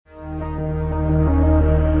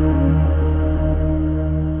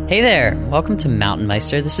Hey there, welcome to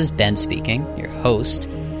MTNmeister. This is Ben speaking, your host.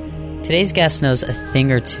 Today's guest knows a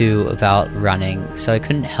thing or two about running, so I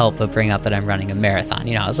couldn't help but bring up that I'm running a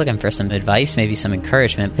marathon. I was looking for some advice, maybe some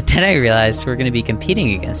encouragement, but then I realized we're going to be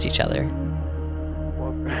competing against each other.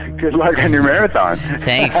 Well, good luck on your marathon.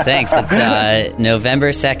 Thanks. It's November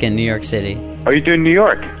 2nd, New York City. Oh, you're doing New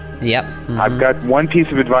York? Yep. Mm-hmm. I've got one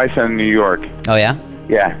piece of advice on New York. Oh, yeah?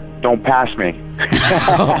 Yeah, don't pass me.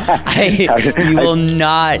 You will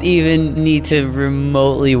not even need to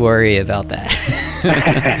remotely worry about that.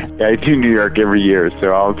 Yeah, I do New York every year, so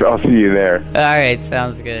I'll see you there. All right,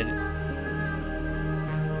 sounds good.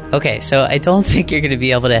 Okay, so I don't think you're going to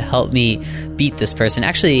be able to help me beat this person.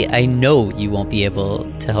 Actually, I know you won't be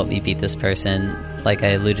able to help me beat this person, like I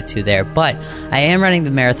alluded to there. But I am running the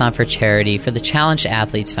marathon for charity for the Challenged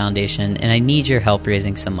Athletes Foundation, and I need your help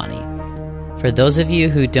raising some money. For those of you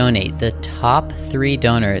who donate, the top 3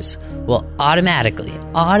 donors will automatically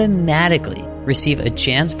receive a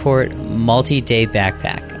JanSport multi-day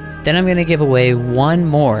backpack. Then I'm going to give away one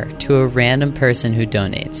more to a random person who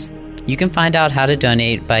donates. You can find out how to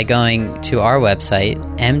donate by going to our website,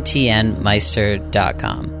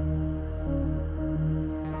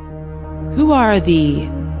 MTNmeister.com. Who are the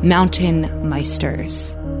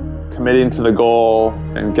MTNmeisters? Committing to the goal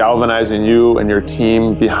and galvanizing you and your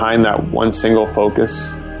team behind that one single focus.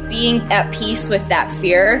 Being at peace with that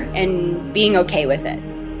fear and being okay with it.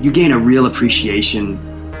 You gain a real appreciation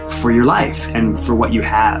for your life and for what you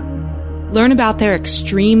have. Learn about their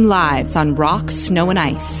extreme lives on rock, snow, and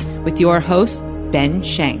ice with your host, Ben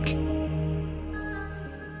Shank.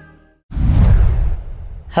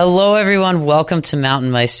 Hello, everyone. Welcome to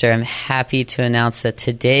MTNmeister. I'm happy to announce that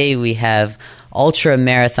today we have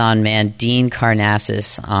Ultramarathonman Dean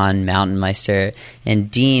Karnazes on MTNmeister. And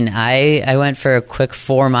Dean, I went for a quick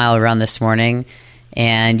 4-mile run this morning,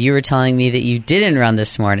 and you were telling me that you didn't run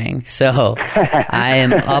this morning. So I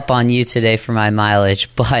am up on you today for my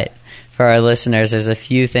mileage. But for our listeners, there's a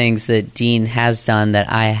few things that Dean has done that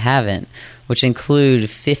I haven't, which include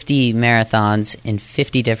 50 marathons in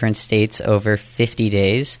 50 different states over 50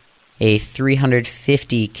 days, a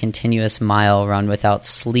 350 continuous mile run without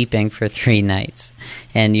sleeping for 3 nights.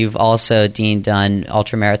 And you've also, Dean, done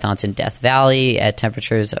ultramarathons in Death Valley at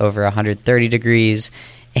temperatures over 130 degrees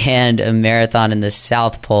and a marathon in the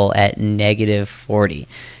South Pole at negative 40.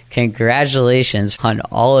 Congratulations on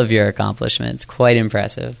all of your accomplishments. Quite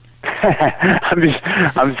impressive. I'm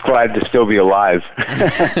just glad to still be alive.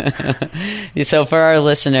 So for our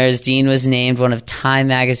listeners, Dean was named one of Time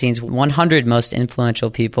Magazine's 100 most influential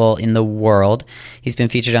people in the world. He's been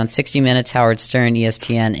featured on 60 Minutes, Howard Stern,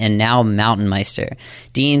 ESPN, and now MTNmeister.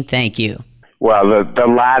 Dean, thank you. Well, the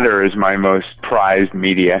latter is my most prized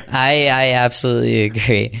media. I absolutely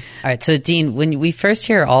agree. All right, so Dean, when we first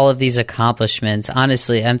hear all of these accomplishments,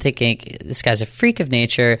 honestly, I'm thinking this guy's a freak of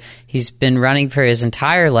nature. He's been running for his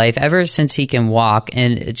entire life, ever since he can walk,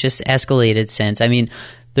 and it just escalated since. I mean,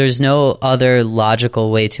 there's no other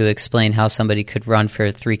logical way to explain how somebody could run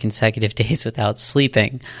for 3 consecutive days without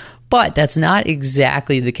sleeping. But that's not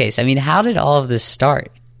exactly the case. I mean, how did all of this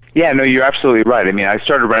start? Yeah, no, you're absolutely right. I mean, I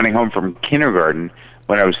started running home from kindergarten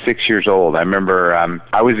when I was 6 years old. I remember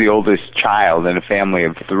I was the oldest child in a family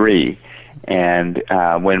of 3, and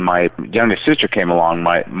when my youngest sister came along,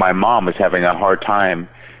 my mom was having a hard time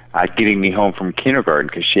getting me home from kindergarten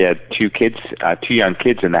because she had 2 young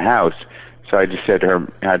kids in the house. So I just said to her,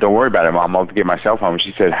 "Don't worry about it, Mom. I'll get myself home." And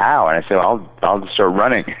she said, "How?" And I said, "I'll just start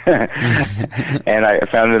running." And I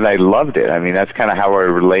found that I loved it. I mean, that's kind of how I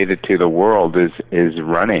related to the world is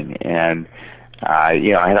running. And I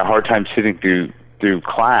had a hard time sitting through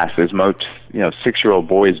class, as most 6-year-old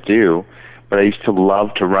boys do. But I used to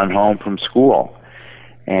love to run home from school.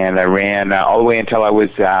 And I ran all the way until I was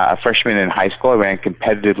a freshman in high school. I ran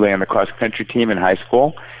competitively on the cross-country team in high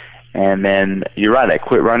school. And then, you're right, I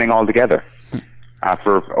quit running altogether.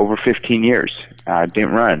 For over 15 years.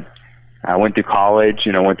 Didn't run. I went to college,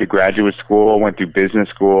 went to graduate school, went through business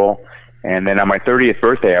school, and then on my 30th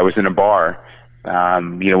birthday, I was in a bar,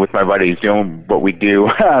 with my buddies doing what we do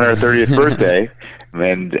on our 30th birthday.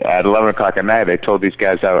 And at 11 o'clock at night, I told these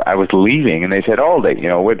guys I was leaving, and they said, "Oh,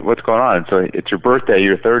 what's going on?" So it's your birthday,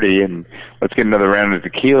 you're 30, and let's get another round of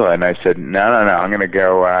tequila. And I said, no, I'm going to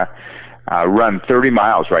go run 30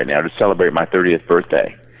 miles right now to celebrate my 30th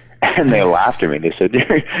birthday. And they laughed at me. They said,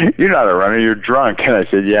 "You're not a runner, you're drunk." And I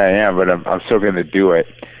said, "Yeah, I am, but I'm still going to do it."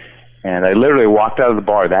 And I literally walked out of the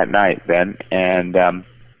bar that night then, and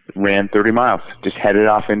ran 30 miles, just headed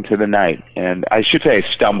off into the night. And I should say I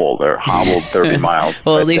stumbled or hobbled 30 miles.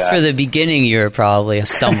 Well, at least for the beginning, you were probably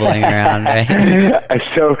stumbling around, right?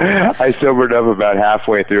 I sobered up about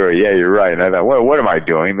halfway through it. Yeah, you're right. And I thought, what am I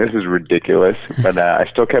doing? This is ridiculous. But I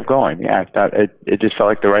still kept going. Yeah, I thought it just felt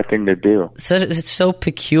like the right thing to do. So it's so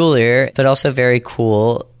peculiar, but also very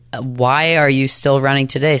cool. Why are you still running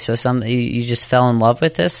today? So you just fell in love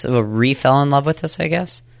with this, or re-fell in love with this, I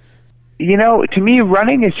guess? You know, to me,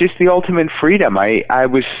 running is just the ultimate freedom. I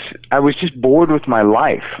was just bored with my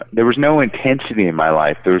life. There was no intensity in my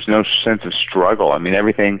life. There was no sense of struggle. I mean,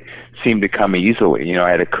 everything seemed to come easily. You know,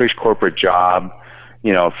 I had a cush corporate job,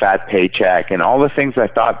 you know, a fat paycheck, and all the things I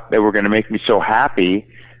thought that were going to make me so happy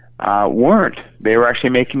weren't. They were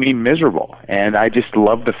actually making me miserable. And I just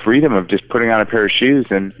loved the freedom of just putting on a pair of shoes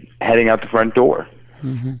and heading out the front door.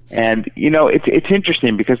 Mm-hmm. And, you know, it's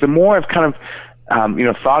interesting because the more I've kind of,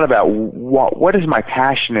 thought about what is my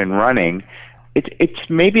passion in running, it's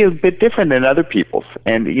maybe a bit different than other people's.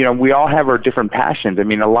 And, you know, we all have our different passions. I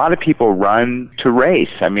mean, a lot of people run to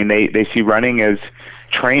race. I mean, they see running as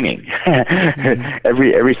training.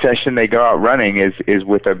 Every session they go out running is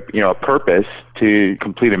with a purpose to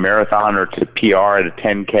complete a marathon or to PR at a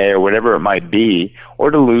 10K or whatever it might be,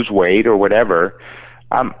 or to lose weight or whatever.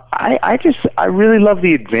 I really love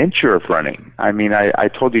the adventure of running. I mean, I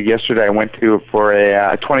told you yesterday I went for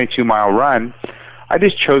a 22-mile run. I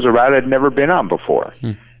just chose a route I'd never been on before.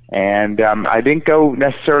 And I didn't go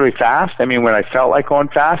necessarily fast. I mean, when I felt like going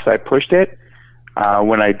fast, I pushed it.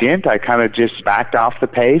 When I didn't, I kind of just backed off the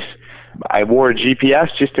pace. I wore a GPS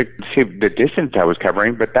just to see the distance I was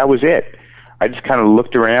covering, but that was it. I just kind of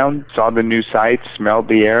looked around, saw the new sights, smelled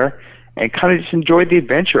the air, and kind of just enjoyed the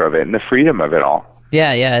adventure of it and the freedom of it all.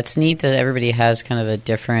 Yeah, it's neat that everybody has kind of a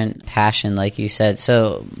different passion, like you said.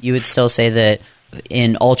 So you would still say that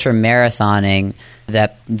in ultramarathoning,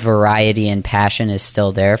 that variety and passion is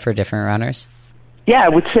still there for different runners? Yeah, I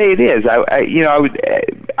would say it is.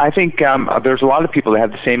 I think there's a lot of people that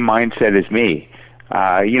have the same mindset as me.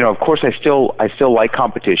 Of course, I still like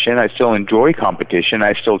competition. I still enjoy competition.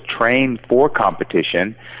 I still train for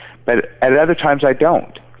competition, but at other times I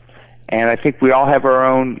don't. And I think we all have our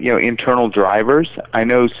own, internal drivers. I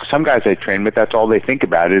know some guys I train with, that's all they think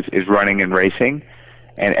about is running and racing.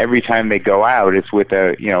 And every time they go out, it's with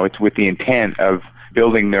the intent of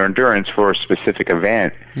building their endurance for a specific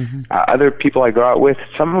event. Mm-hmm. Other people I go out with,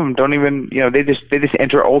 some of them don't even, they just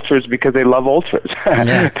enter ultras because they love ultras.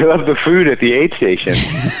 Yeah. They love the food at the aid station.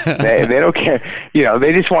 they don't care.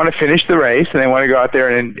 They just want to finish the race and they want to go out there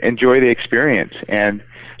and enjoy the experience. And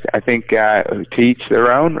I think to each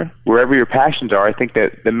their own, wherever your passions are, I think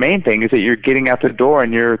that the main thing is that you're getting out the door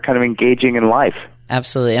and you're kind of engaging in life.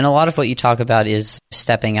 Absolutely. And a lot of what you talk about is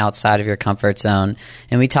stepping outside of your comfort zone.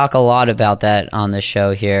 And we talk a lot about that on the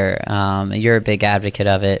show here. You're a big advocate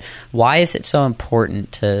of it. Why is it so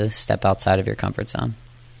important to step outside of your comfort zone?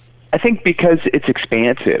 I think because it's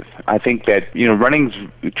expansive. I think that, running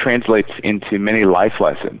translates into many life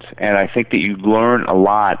lessons. And I think that you learn a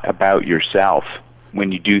lot about yourself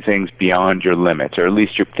when you do things beyond your limits, or at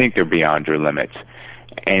least you think they're beyond your limits.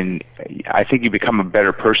 And I think you become a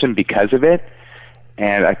better person because of it.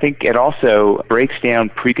 And I think it also breaks down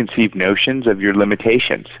preconceived notions of your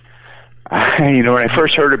limitations. When I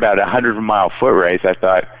first heard about a 100-mile foot race, I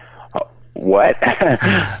thought, what?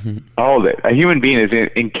 Hold it. A human being is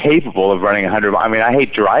incapable of running 100 miles. I mean, I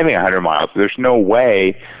hate driving 100 miles. There's no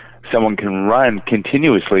way someone can run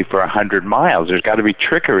continuously for 100 miles. There's got to be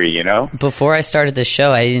trickery, Before I started the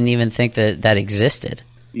show, I didn't even think that existed.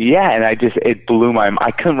 Yeah, and it blew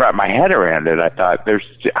I couldn't wrap my head around it. I thought,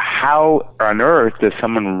 how on earth does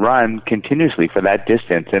someone run continuously for that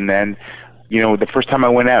distance? And then, the first time I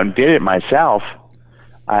went out and did it myself,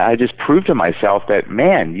 I just proved to myself that,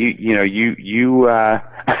 man, you're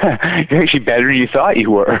actually better than you thought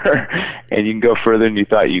you were, and you can go further than you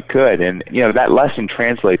thought you could. And, that lesson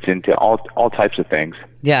translates into all types of things.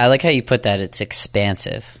 Yeah, I like how you put that. It's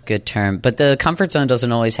expansive. Good term. But the comfort zone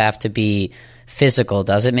doesn't always have to be physical,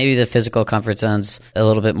 does it? Maybe the physical comfort zone's a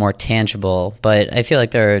little bit more tangible, but I feel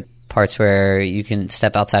like there are parts where you can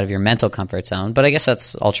step outside of your mental comfort zone. But I guess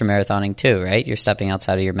that's ultramarathoning too, right? You're stepping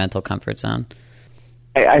outside of your mental comfort zone.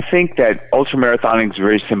 I think that ultramarathoning is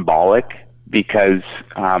very symbolic because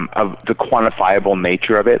of the quantifiable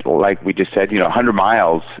nature of it. Like we just said, 100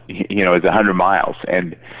 miles, is 100 miles.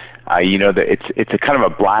 And that it's a kind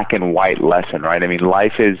of a black and white lesson, right? I mean,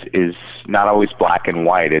 life is not always black and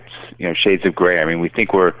white. It's, shades of gray. I mean, we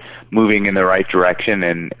think we're moving in the right direction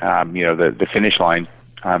and, the finish line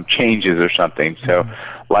changes or something. So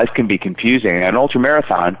life can be confusing. And an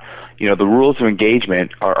ultramarathon, the rules of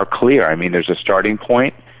engagement are clear. I mean, there's a starting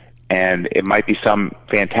point And it might be some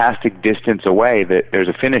fantastic distance away that there's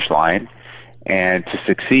a finish line. And to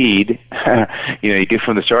succeed, you get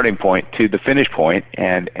from the starting point to the finish point,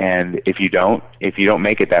 and if you don't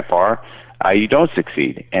make it that far, you don't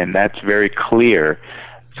succeed, and that's very clear.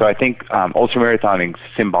 So I think ultramarathoning is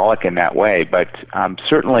symbolic in that way, but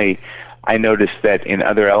certainly I noticed that in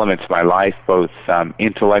other elements of my life, both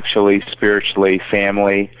intellectually, spiritually,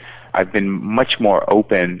 family, I've been much more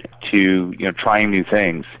open to trying new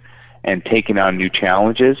things and taking on new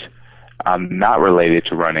challenges, not related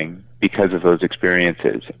to running, because of those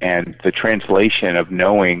experiences and the translation of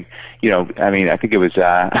knowing. I think it was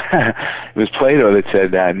it was Plato that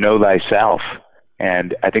said, "Know thyself,"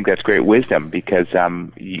 and I think that's great wisdom because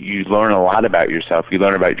you learn a lot about yourself. You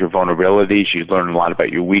learn about your vulnerabilities. You learn a lot about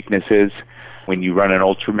your weaknesses when you run an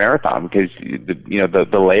ultramarathon because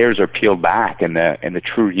the layers are peeled back and the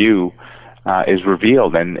true you is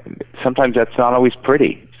revealed. And sometimes that's not always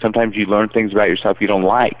pretty. Sometimes you learn things about yourself you don't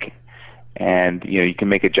like. And, you can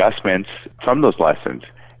make adjustments from those lessons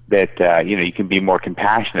that, you can be more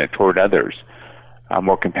compassionate toward others,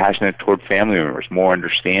 more compassionate toward family members, more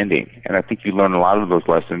understanding. And I think you learn a lot of those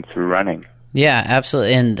lessons through running. Yeah,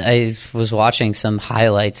 absolutely. And I was watching some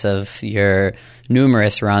highlights of your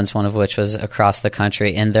numerous runs, one of which was across the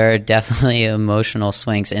country, and there are definitely emotional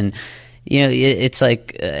swings. And it's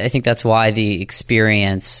like, I think that's why the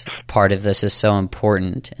experience part of this is so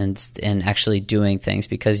important and actually doing things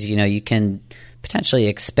because, you can potentially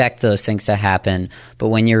expect those things to happen, but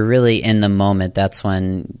when you're really in the moment, that's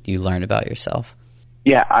when you learn about yourself.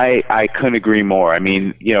 Yeah, I couldn't agree more. I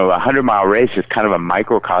mean, a 100-mile race is kind of a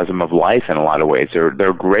microcosm of life in a lot of ways. There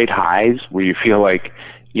are great highs where you feel like,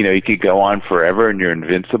 you could go on forever and you're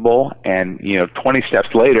invincible. And, 20 steps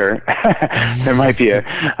later, there might be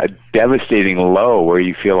a devastating low where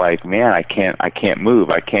you feel like, man, I can't move.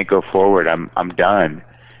 I can't go forward. I'm done.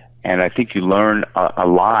 And I think you learn a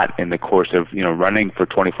lot in the course of, running for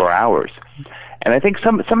 24 hours. And I think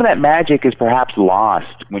some of that magic is perhaps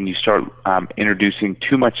lost when you start introducing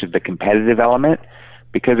too much of the competitive element,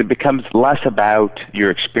 because it becomes less about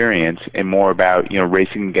your experience and more about,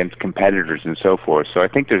 racing against competitors and so forth. So I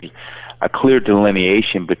think there's a clear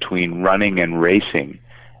delineation between running and racing.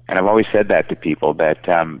 And I've always said that to people, that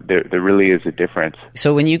there really is a difference.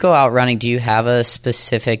 So when you go out running, do you have a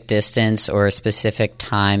specific distance or a specific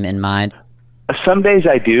time in mind? Some days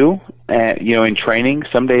I do, in training.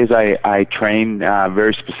 Some days I train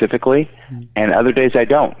very specifically, and other days I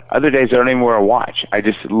don't. Other days I don't even wear a watch. I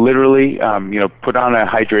just literally, put on a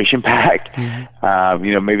hydration pack,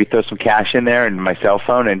 maybe throw some cash in there and my cell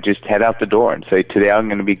phone and just head out the door and say, today I'm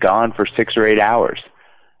going to be gone for 6 or 8 hours.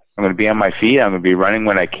 I'm going to be on my feet. I'm going to be running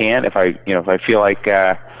when I can. If I feel like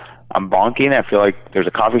I'm bonking, I feel like there's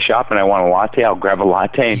a coffee shop and I want a latte, I'll grab a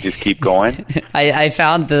latte and just keep going. I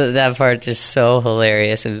found that part just so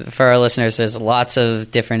hilarious. And for our listeners, there's lots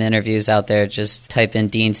of different interviews out there. Just type in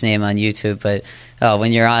Dean's name on YouTube. But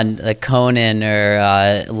when you're on Conan or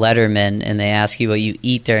Letterman and they ask you what you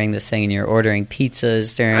eat during this thing and you're ordering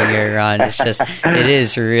pizzas during your run, it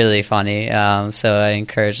is really funny. So I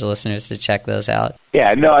encourage the listeners to check those out.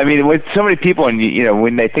 Yeah, no, I mean, with so many people, and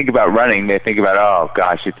when they think about running, they think about, oh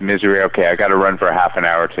gosh, it's misery. Okay, I got to run for a half an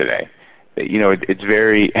hour today. It's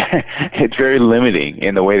very, it's very limiting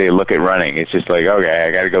in the way they look at running. It's just like, okay,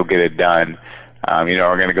 I got to go get it done.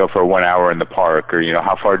 We're going to go for 1 hour in the park, or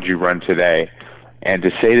how far did you run today? And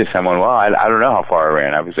to say to someone, well, I don't know how far I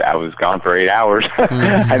ran. I was gone for 8 hours.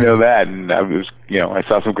 I know that, and I was, I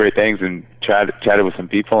saw some great things and chatted with some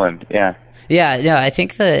people, and yeah. Yeah, no, I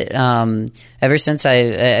think that ever since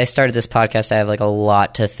I started this podcast, I have a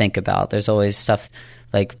lot to think about. There's always stuff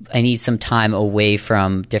I need some time away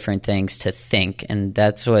from different things to think, and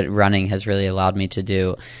that's what running has really allowed me to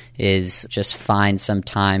do, is just find some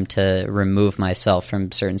time to remove myself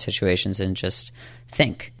from certain situations and just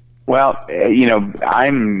think. Well,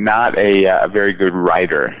 I'm not a very good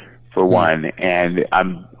writer, for one, and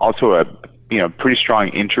I'm also a pretty strong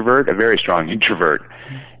introvert, a very strong introvert.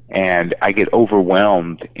 And I get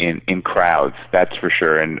overwhelmed in crowds, that's for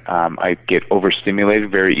sure. And I get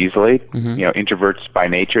overstimulated very easily. Mm-hmm. Introverts by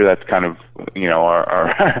nature, that's kind of,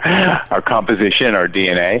 our composition, our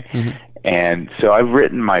DNA. Mm-hmm. And so I've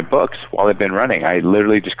written my books while I've been running. I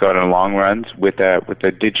literally just go out on long runs with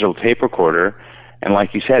a digital tape recorder. And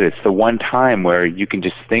like you said, it's the one time where you can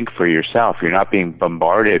just think for yourself. You're not being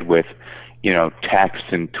bombarded with, texts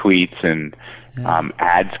and tweets and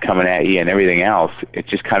ads coming at you and everything else. It's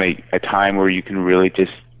just kind of a time where you can really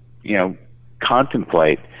just,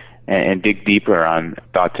 contemplate and dig deeper on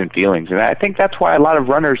thoughts and feelings. And I think that's why a lot of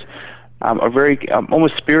runners are very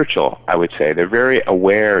almost spiritual, I would say. They're very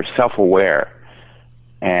aware, self-aware.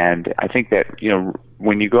 And I think that,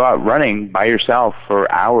 when you go out running by yourself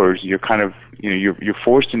for hours, you're kind of, you're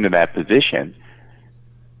forced into that position.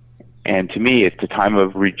 And to me, it's a time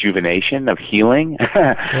of rejuvenation, of healing.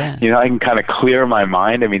 Yeah. I can kind of clear my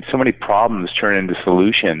mind. I mean, so many problems turn into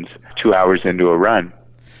solutions 2 hours into a run.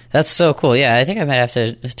 That's so cool. Yeah, I think I might have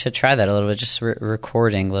to try that a little bit, just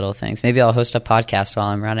recording little things. Maybe I'll host a podcast while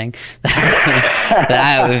I'm running.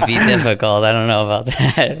 That would be difficult. I don't know about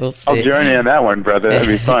that. We'll see. I'll join you on that one, brother. That'd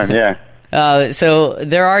be fun, yeah. So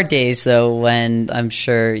there are days, though, when I'm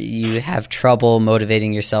sure you have trouble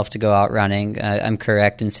motivating yourself to go out running. I'm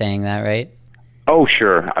correct in saying that, right? Oh,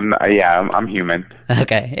 sure. I'm human.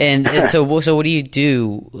 Okay. And so what do you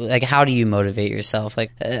do? Like, how do you motivate yourself?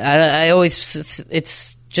 Like, I always,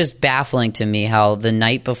 it's just baffling to me how the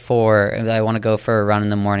night before I want to go for a run in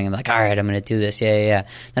the morning, I'm like, all right, I'm going to do this. Yeah.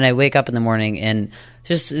 Then I wake up in the morning and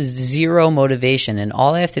just zero motivation. And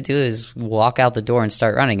all I have to do is walk out the door and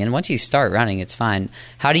start running. And once you start running, it's fine.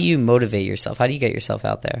 How do you motivate yourself? How do you get yourself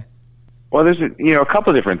out there? Well, there's a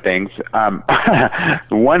couple of different things.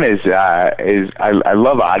 One is I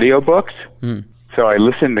love audiobooks. So I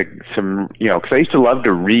listen to some, because I used to love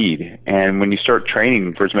to read. And when you start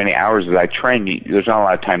training for as many hours as I train, there's not a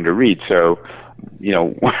lot of time to read. So,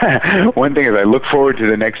 one thing is I look forward to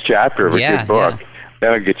the next chapter of a good book. Yeah.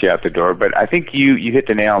 That'll get you out the door. But I think you hit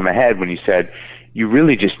the nail on the head when you said you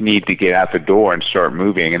really just need to get out the door and start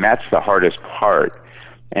moving. And that's the hardest part.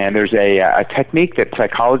 And there's a technique that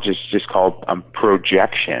psychologists just call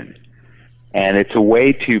projection. And it's a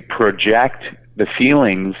way to project the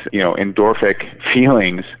feelings, endorphic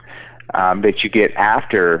feelings that you get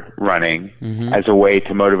after running as a way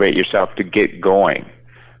to motivate yourself to get going.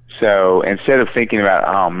 So instead of thinking about,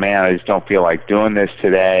 oh man, I just don't feel like doing this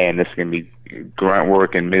today and this is going to be grunt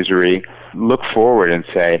work and misery, look forward and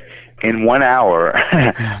say, in 1 hour,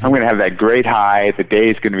 I'm going to have that great high. The day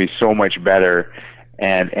is going to be so much better.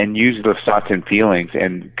 And use those thoughts and feelings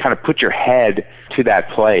and kind of put your head to that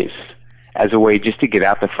place as a way just to get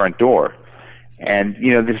out the front door. And,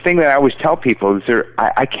 the thing that I always tell people is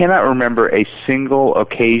I cannot remember a single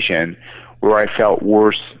occasion where I felt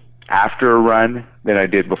worse after a run than I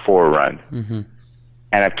did before a run. Mm-hmm.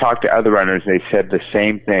 And I've talked to other runners, they said the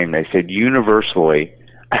same thing. They said universally,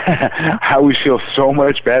 I always feel so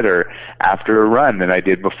much better after a run than I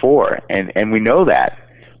did before. And we know that.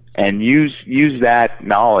 And use that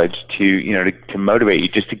knowledge to motivate you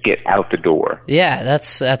just to get out the door. Yeah,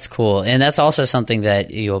 that's cool. And that's also something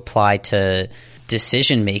that you apply to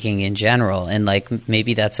decision making in general. And like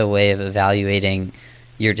maybe that's a way of evaluating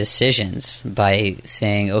your decisions by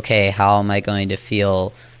saying, okay, how am I going to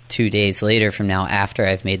feel 2 days later from now after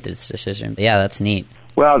I've made this decision? Yeah, that's neat.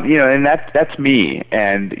 Well, and that's me.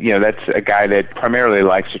 And that's a guy that primarily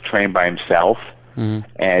likes to train by himself. Mm-hmm.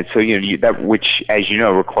 And so, that, which, as you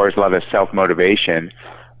know, requires a lot of self-motivation.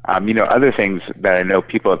 Other things that I know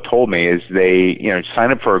people have told me is they,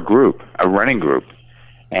 sign up for a running group.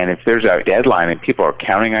 And if there's a deadline and people are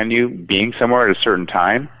counting on you being somewhere at a certain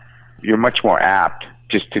time, you're much more apt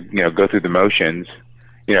just to, go through the motions.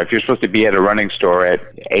 If you're supposed to be at a running store at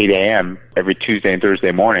 8 a.m. every Tuesday and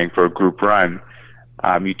Thursday morning for a group run,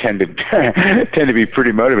 you tend to be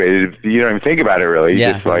pretty motivated. You don't even think about it really.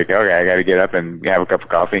 You're just like, okay, I got to get up and have a cup of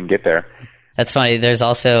coffee and get there. That's funny. There's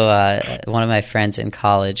also one of my friends in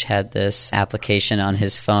college had this application on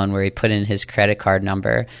his phone where he put in his credit card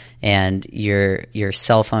number, and your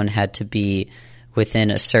cell phone had to be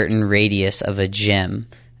within a certain radius of a gym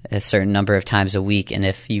a certain number of times a week, and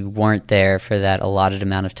if you weren't there for that allotted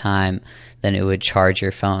amount of time, then it would charge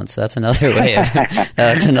your phone. So that's another way of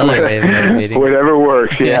motivating. Whatever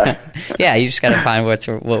works, yeah. Yeah, you just got to find what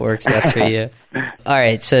works best for you. All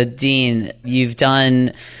right, so Dean, you've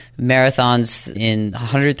done marathons in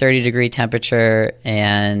 130-degree temperature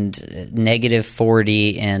and negative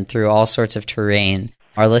 40 and through all sorts of terrain.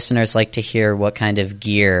 Our listeners like to hear what kind of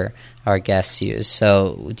gear our guests use.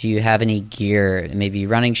 So do you have any gear, maybe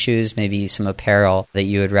running shoes, maybe some apparel that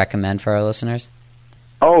you would recommend for our listeners?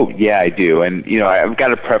 Oh, yeah, I do. And, I've got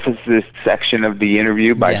to preface this section of the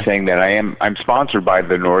interview by saying that I'm sponsored by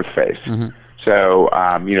the North Face. Mm-hmm. So,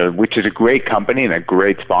 which is a great company and a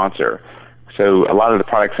great sponsor. So a lot of the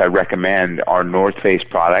products I recommend are North Face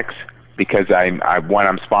products because I'm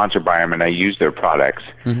sponsored by them and I use their products.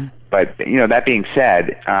 Mm-hmm. But, that being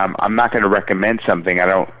said, I'm not going to recommend something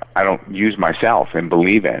I don't use myself and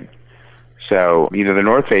believe in. So, the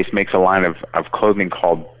North Face makes a line of clothing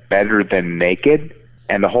called Better Than Naked.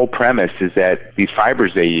 And the whole premise is that these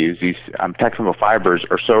fibers they use, these technical fibers,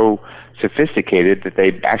 are so sophisticated that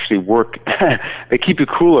they actually work. They keep you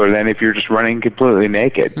cooler than if you're just running completely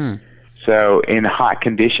naked. So in hot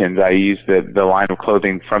conditions, I use the line of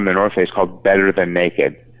clothing from the North Face called Better Than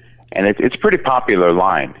Naked, and it's a pretty popular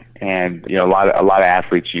line. And a lot of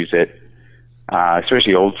athletes use it,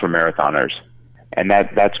 especially ultramarathoners. And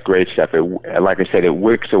that's great stuff. Like I said, it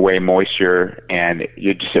wicks away moisture, and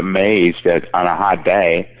you're just amazed that on a hot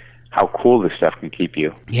day how cool this stuff can keep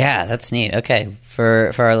you. Yeah, that's neat. Okay,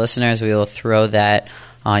 for our listeners, we will throw that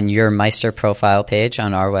on your Meister profile page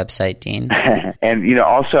on our website, Dean. And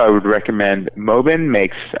also I would recommend Mobin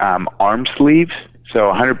makes arm sleeves, so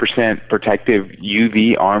 100% protective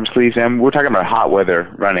UV arm sleeves, and we're talking about hot weather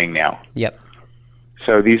running now. Yep.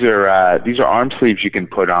 So these are arm sleeves you can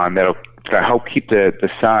put on that'll help keep the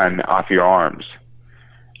sun off your arms.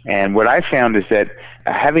 And what I found is that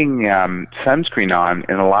having sunscreen on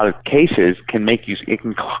in a lot of cases can make it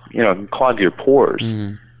can clog your pores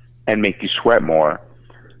and make you sweat more.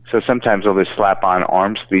 So sometimes I'll just slap on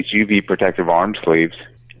arm sleeves, UV protective arm sleeves,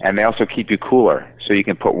 and they also keep you cooler. So you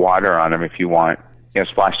can put water on them if you want.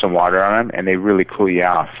 Splash some water on them, and they really cool you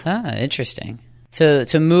off. Ah, interesting.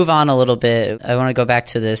 To move on a little bit, I want to go back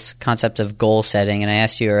to this concept of goal setting. And I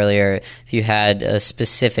asked you earlier if you had a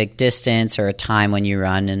specific distance or a time when you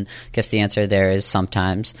run, and I guess the answer there is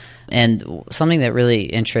sometimes. And something that really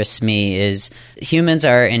interests me is humans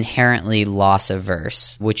are inherently loss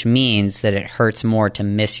averse, which means that it hurts more to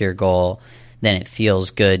miss your goal than it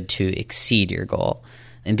feels good to exceed your goal.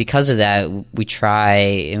 And because of that, we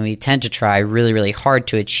tend to try really, really hard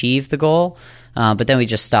to achieve the goal. But then we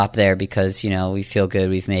just stop there because, we feel good,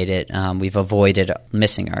 we've made it, we've avoided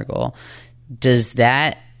missing our goal. Does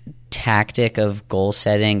that tactic of goal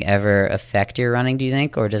setting ever affect your running, do you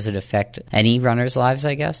think? Or does it affect any runners' lives,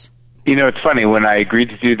 I guess? It's funny. When I agreed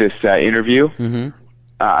to do this interview,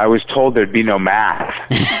 I was told there'd be no math.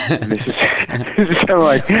 And this is kind of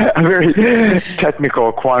like a very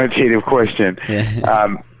technical, quantitative question.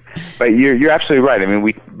 Yeah. But you're absolutely right. I mean,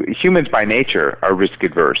 we humans by nature are risk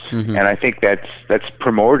adverse, and I think that's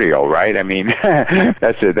primordial, right? I mean,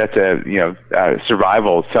 that's a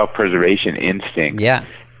survival, self-preservation instinct. Yeah.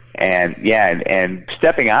 And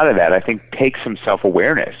stepping out of that, I think, takes some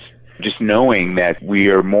self-awareness. Just knowing that we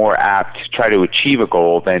are more apt to try to achieve a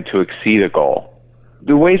goal than to exceed a goal.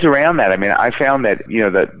 The ways around that, I mean, I found that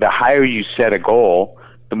the higher you set a goal,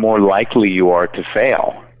 the more likely you are to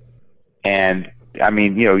fail. And I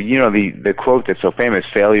mean, the quote that's so famous,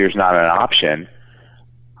 failure is not an option.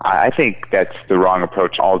 I think that's the wrong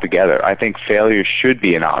approach altogether. I think failure should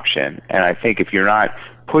be an option. And I think if you're not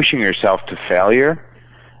pushing yourself to failure,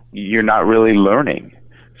 you're not really learning.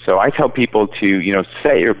 So I tell people to,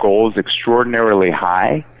 set your goals extraordinarily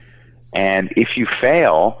high. And if you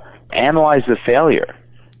fail, analyze the failure,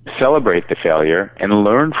 celebrate the failure, and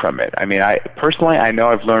learn from it. I mean, I know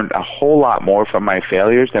I've learned a whole lot more from my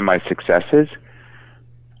failures than my successes.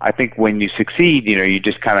 I think when you succeed, you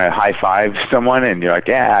just kind of high-five someone and you're like,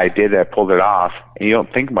 yeah, I did it, I pulled it off, and you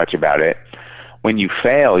don't think much about it. When you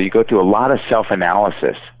fail, you go through a lot of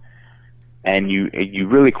self-analysis, and you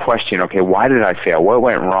really question, okay, why did I fail? What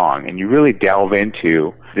went wrong? And you really delve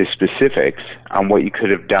into the specifics on what you could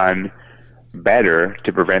have done better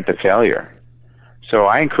to prevent the failure. So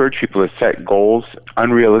I encourage people to set goals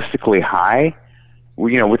unrealistically high,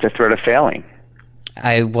 with the threat of failing.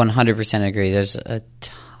 I 100% agree. There's a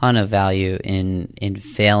ton of value in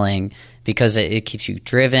failing because it keeps you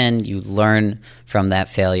driven. You learn from that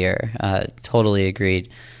failure. Totally agreed.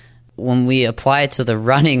 When we apply it to the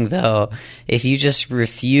running, though, if you just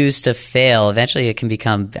refuse to fail, eventually it can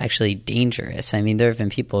become actually dangerous. I mean, there have been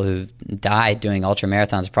people who've died doing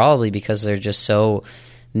ultramarathons probably because they're just so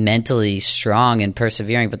mentally strong and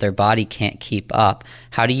persevering, but their body can't keep up.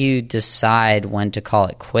 How do you decide when to call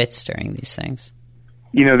it quits during these things?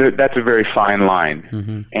 That's a very fine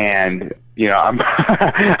line. And,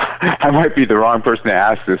 I might be the wrong person to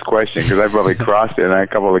ask this question because I've probably crossed it on a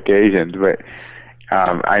couple of occasions, but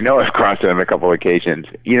I know I've crossed it on a couple of occasions.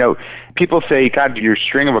 People say, God, your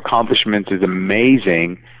string of accomplishments is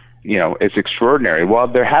amazing. It's extraordinary. Well,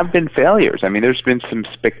 there have been failures. I mean, there's been some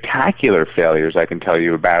spectacular failures I can tell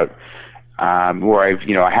you about where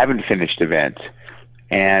I haven't finished events.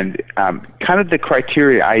 And kind of the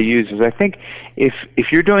criteria I use is I think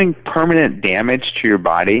if you're doing permanent damage to your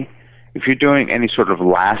body, if you're doing any sort of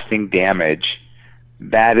lasting damage,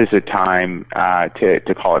 that is a time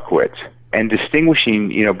to call it quits. And distinguishing,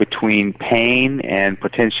 between pain and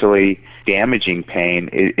potentially damaging pain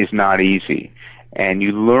is not easy. And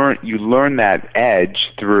you learn that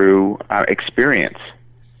edge through experience.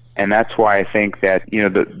 And that's why I think that,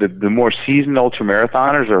 the more seasoned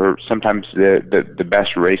ultramarathoners are sometimes the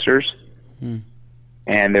best racers.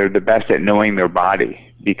 And they're the best at knowing their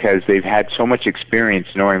body. because they've had so much experience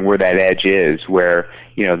knowing where that edge is, where,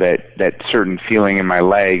 that certain feeling in my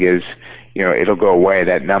leg is, it'll go away,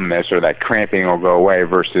 that numbness or that cramping will go away,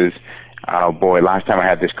 versus, oh boy, last time I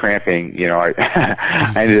had this cramping,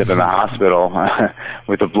 I ended up in the hospital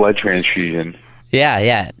with a blood transfusion.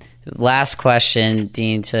 Yeah. Last question,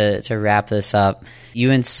 Dean, to wrap this up.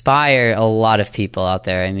 You inspire a lot of people out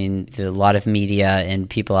there. I mean, a lot of media and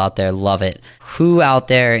people out there love it. Who out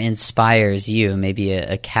there inspires you? Maybe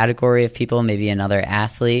a category of people, maybe another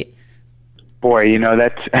athlete? Boy,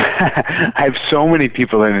 that's I have so many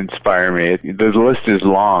people that inspire me. The list is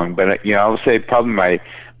long, but I'll say probably my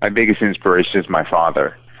biggest inspiration is my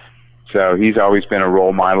father. So he's always been a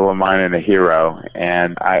role model of mine and a hero,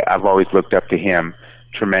 and I've always looked up to him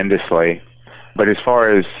tremendously. But as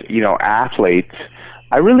far as, athletes,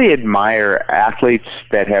 I really admire athletes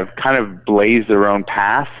that have kind of blazed their own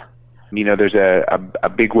path. There's a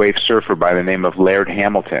big wave surfer by the name of Laird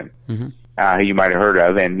Hamilton, who you might have heard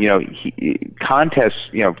of. And, contests,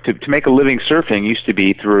 to make a living surfing used to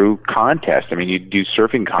be through contests. I mean, you do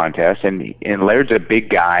surfing contests, and Laird's a big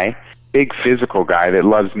guy, big physical guy that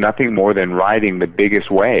loves nothing more than riding the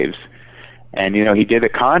biggest waves. And, he did a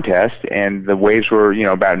contest, and the waves were,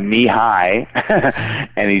 about knee high,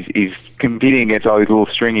 and he's competing against all these little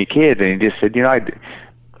stringy kids, and he just said,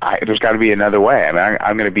 there's got to be another way. I mean,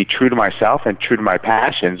 I'm going to be true to myself and true to my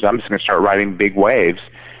passions. I'm just going to start riding big waves.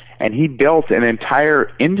 And he built an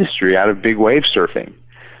entire industry out of big wave surfing.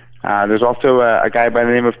 There's also a guy by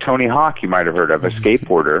the name of Tony Hawk, you might have heard of, a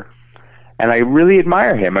skateboarder. And I really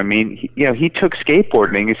admire him. I mean, he took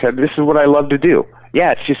skateboarding. He said, "This is what I love to do.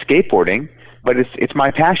 Yeah, it's just skateboarding, but it's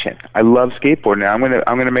my passion. I love skateboarding. I'm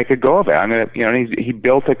gonna make a go of it. He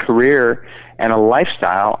built a career and a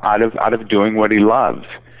lifestyle out of doing what he loves."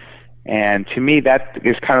 And to me, that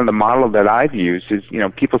is kind of the model that I've used. Is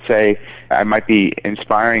people say I might be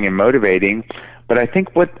inspiring and motivating, but I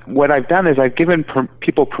think what I've done is I've given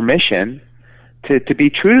people permission to be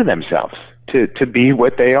true to themselves, to be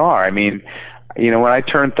what they are. I mean, when I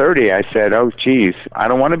turned 30, I said, "Oh, geez, I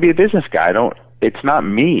don't want to be a business guy. It's not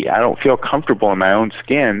me. I don't feel comfortable in my own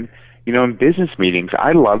skin, in business meetings.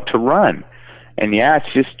 I love to run." And yeah,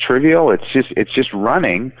 it's just trivial. It's just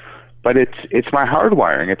running, but it's my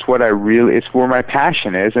hardwiring. It's it's where my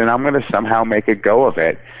passion is, and I'm going to somehow make a go of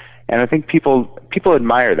it. And I think people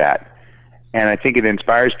admire that. And I think it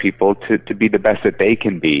inspires people to be the best that they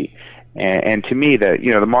can be. And to me,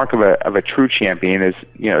 the mark of a true champion is,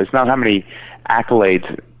 it's not how many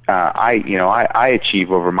accolades I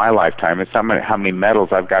achieve over my lifetime. It's not how many medals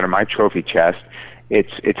I've got in my trophy chest.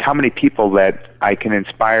 It's how many people that I can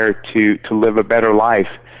inspire to live a better life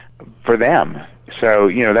for them. So,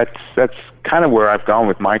 that's kind of where I've gone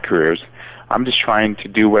with my careers. I'm just trying to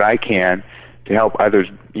do what I can to help others,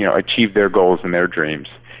 achieve their goals and their dreams.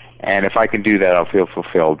 And if I can do that, I'll feel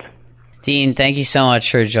fulfilled. Dean, thank you so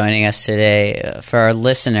much for joining us today. For our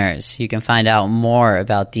listeners, you can find out more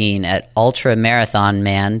about Dean at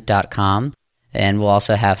ultramarathonman.com. And we'll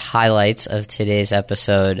also have highlights of today's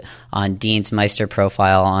episode on Dean's Meister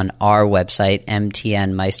profile on our website,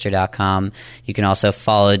 MTNmeister.com. You can also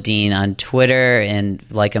follow Dean on Twitter and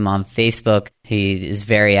like him on Facebook. He is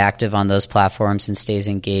very active on those platforms and stays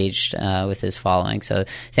engaged with his following. So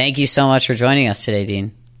thank you so much for joining us today,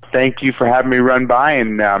 Dean. Thank you for having me run by.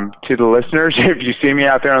 And to the listeners, if you see me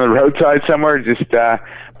out there on the roadside somewhere, just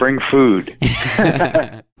bring food.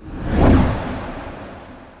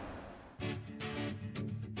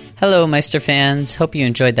 Hello, Meister fans. Hope you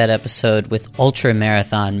enjoyed that episode with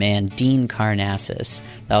Ultramarathonman Dean Karnazes.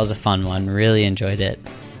 That was a fun one. Really enjoyed it.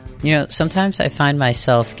 Sometimes I find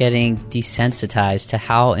myself getting desensitized to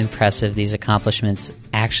how impressive these accomplishments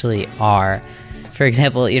actually are. For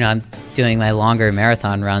example, I'm doing my longer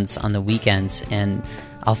marathon runs on the weekends, and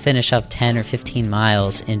I'll finish up 10 or 15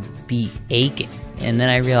 miles and be aching. And then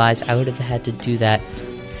I realize I would have had to do that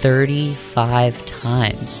 35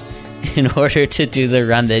 times in order to do the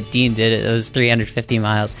run that Dean did. It was 350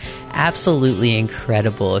 miles. Absolutely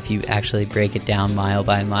incredible if you actually break it down mile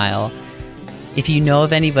by mile. If you know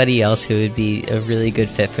of anybody else who would be a really good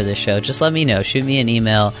fit for this show, just let me know. Shoot me an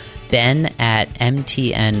email,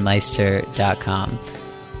 ben@MTNmeister.com.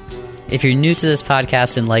 If you're new to this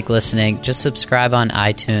podcast and like listening, just subscribe on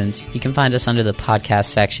iTunes. You can find us under the podcast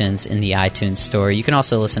sections in the iTunes store. You can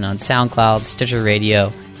also listen on SoundCloud, Stitcher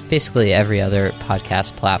Radio, basically every other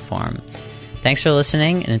podcast platform. Thanks for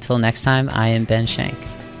listening, and until next time, I am Ben Shank.